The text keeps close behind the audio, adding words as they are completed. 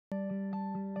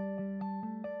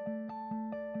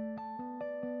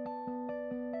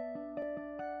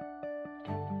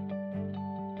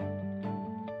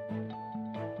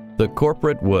The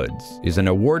Corporate Woods is an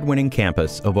award-winning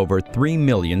campus of over 3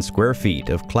 million square feet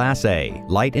of Class A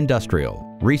light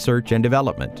industrial, research and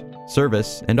development,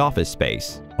 service and office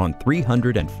space on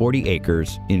 340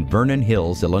 acres in Vernon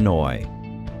Hills, Illinois.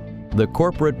 The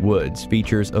Corporate Woods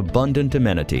features abundant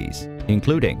amenities,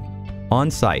 including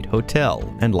on-site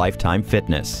hotel and lifetime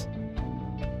fitness,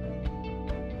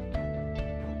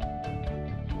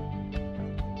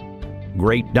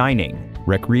 great dining,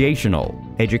 recreational,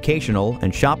 educational,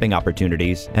 and shopping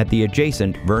opportunities at the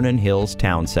adjacent Vernon Hills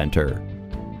Town Center.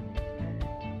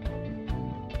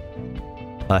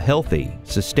 A healthy,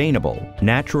 sustainable,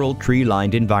 natural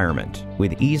tree-lined environment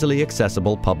with easily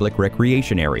accessible public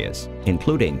recreation areas,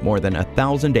 including more than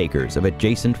 1,000 acres of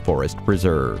adjacent forest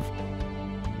preserve.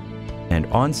 And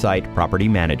on-site property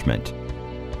management.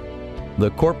 The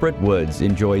Corporate Woods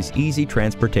enjoys easy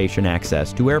transportation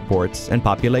access to airports and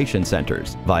population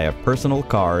centers via personal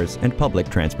cars and public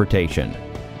transportation.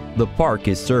 The park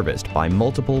is serviced by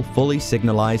multiple fully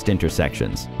signalized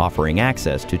intersections, offering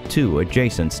access to 2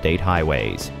 adjacent state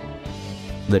highways.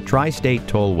 The Tri-State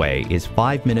Tollway is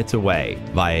 5 minutes away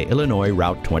via Illinois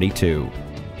Route 22.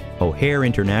 O'Hare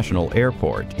International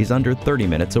Airport is under 30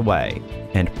 minutes away,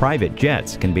 and private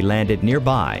jets can be landed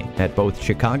nearby at both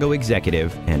Chicago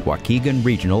Executive and Waukegan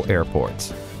Regional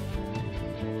Airports.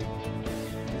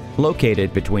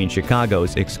 Located between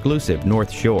Chicago's exclusive North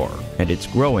Shore and its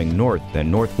growing north and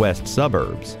northwest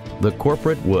suburbs, the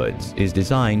Corporate Woods is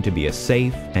designed to be a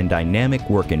safe and dynamic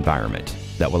work environment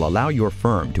that will allow your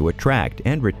firm to attract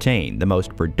and retain the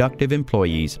most productive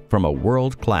employees from a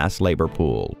world-class labor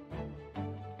pool.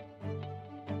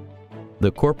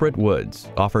 The Corporate Woods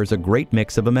offers a great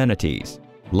mix of amenities,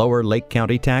 lower Lake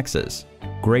County taxes,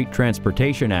 great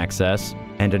transportation access,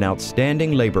 and an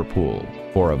outstanding labor pool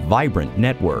for a vibrant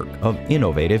network of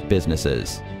innovative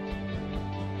businesses.